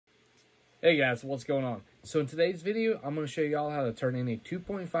Hey guys, what's going on? So in today's video, I'm going to show y'all how to turn in a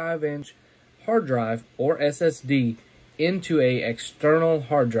 2.5-inch hard drive or SSD into a external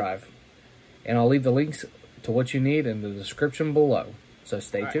hard drive. And I'll leave the links to what you need in the description below. So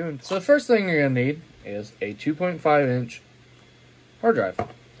stay tuned. So the first thing you're going to need is a 2.5-inch hard drive.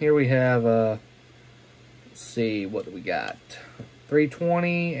 Here we have, let's see, what do we got?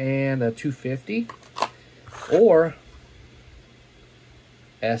 320 and a 250. Or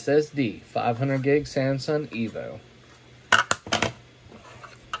SSD, 500 gig Samsung Evo.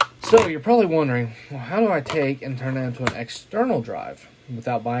 So you're probably wondering, well, how do I take and turn it into an external drive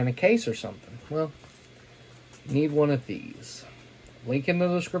without buying a case or something? Well, you need one of these. Link in the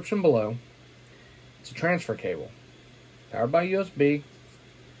description below. It's a transfer cable, powered by USB,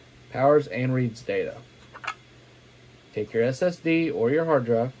 powers and reads data. Take your SSD or your hard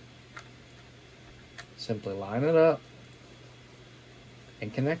drive, simply line it up,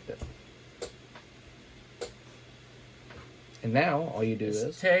 and connect it. And now all you do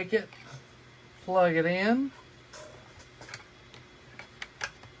is take it, plug it in.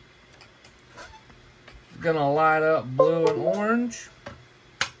 Gonna light up blue and orange.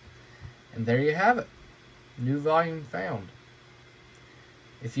 And there you have it. New volume found.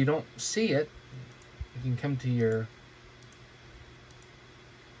 If you don't see it, you can come to your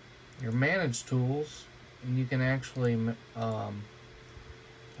manage tools and you can actually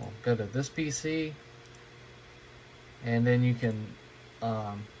go to this PC, and then you can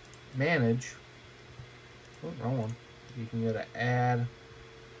manage. Oh, wrong one. You can go to add.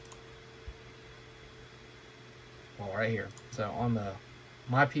 Well, right here. So on the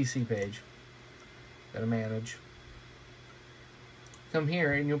My PC page, go to manage. Come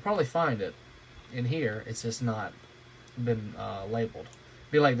here, and you'll probably find it in here. It's just not been labeled.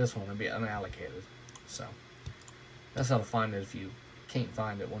 Be like this one, it'll be unallocated. So that's how to find it if you can't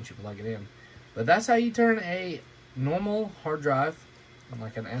find it once you plug it in. But that's how you turn a normal hard drive,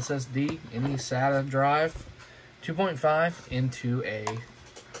 like an SSD, any SATA drive, 2.5, into a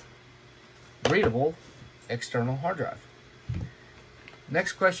readable external hard drive.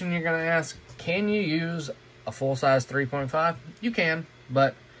 Next question you're going to ask, can you use a full-size 3.5? You can,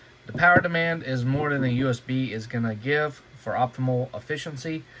 but the power demand is more than the USB is going to give for optimal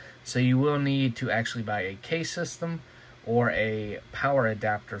efficiency, so you will need to actually buy a case system or a power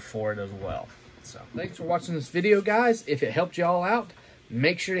adapter for it as well. So thanks for watching this video, guys. If it helped you all out,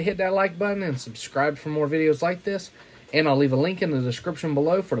 make sure to hit that like button and subscribe for more videos like this. And I'll leave a link in the description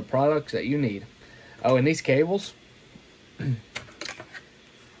below for the products that you need. Oh, and these cables,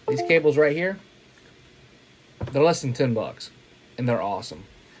 these cables right here, they're less than $10, and they're awesome.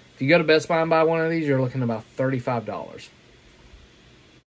 If you go to Best Buy and buy one of these, you're looking at about $35.